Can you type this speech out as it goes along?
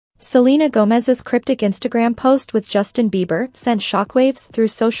Selena Gomez's cryptic Instagram post with Justin Bieber sent shockwaves through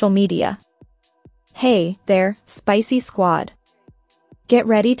social media. Hey there, Spicy Squad. Get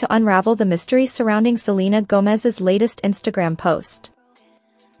ready to unravel the mystery surrounding Selena Gomez's latest Instagram post.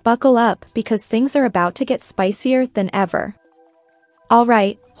 Buckle up because things are about to get spicier than ever.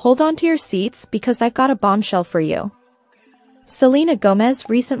 Alright, hold on to your seats because I've got a bombshell for you. Selena Gomez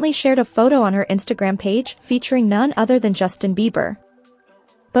recently shared a photo on her Instagram page featuring none other than Justin Bieber.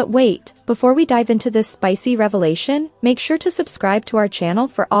 But wait, before we dive into this spicy revelation, make sure to subscribe to our channel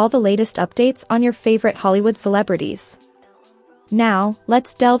for all the latest updates on your favorite Hollywood celebrities. Now,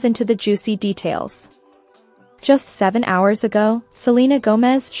 let's delve into the juicy details. Just 7 hours ago, Selena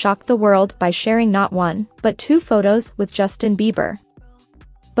Gomez shocked the world by sharing not one, but 2 photos with Justin Bieber.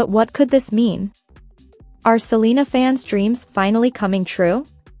 But what could this mean? Are Selena fans' dreams finally coming true?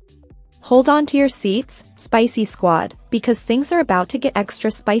 Hold on to your seats, Spicy Squad, because things are about to get extra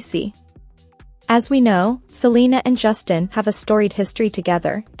spicy. As we know, Selena and Justin have a storied history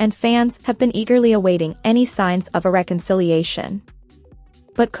together, and fans have been eagerly awaiting any signs of a reconciliation.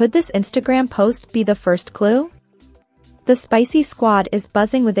 But could this Instagram post be the first clue? The Spicy Squad is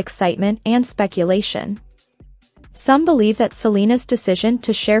buzzing with excitement and speculation. Some believe that Selena's decision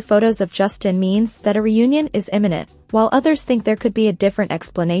to share photos of Justin means that a reunion is imminent, while others think there could be a different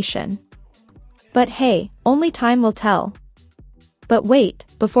explanation. But hey, only time will tell. But wait,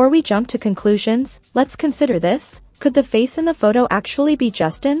 before we jump to conclusions, let's consider this. Could the face in the photo actually be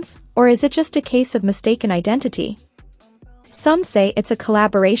Justin's, or is it just a case of mistaken identity? Some say it's a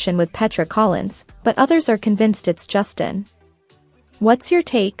collaboration with Petra Collins, but others are convinced it's Justin. What's your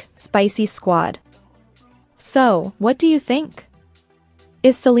take, Spicy Squad? So, what do you think?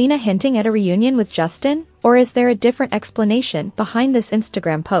 Is Selena hinting at a reunion with Justin, or is there a different explanation behind this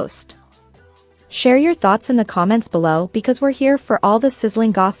Instagram post? Share your thoughts in the comments below because we're here for all the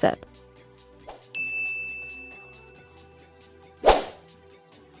sizzling gossip.